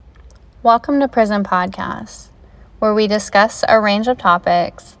Welcome to Prison Podcasts, where we discuss a range of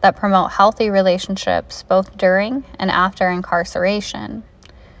topics that promote healthy relationships both during and after incarceration.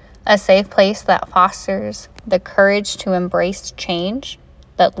 A safe place that fosters the courage to embrace change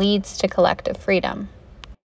that leads to collective freedom.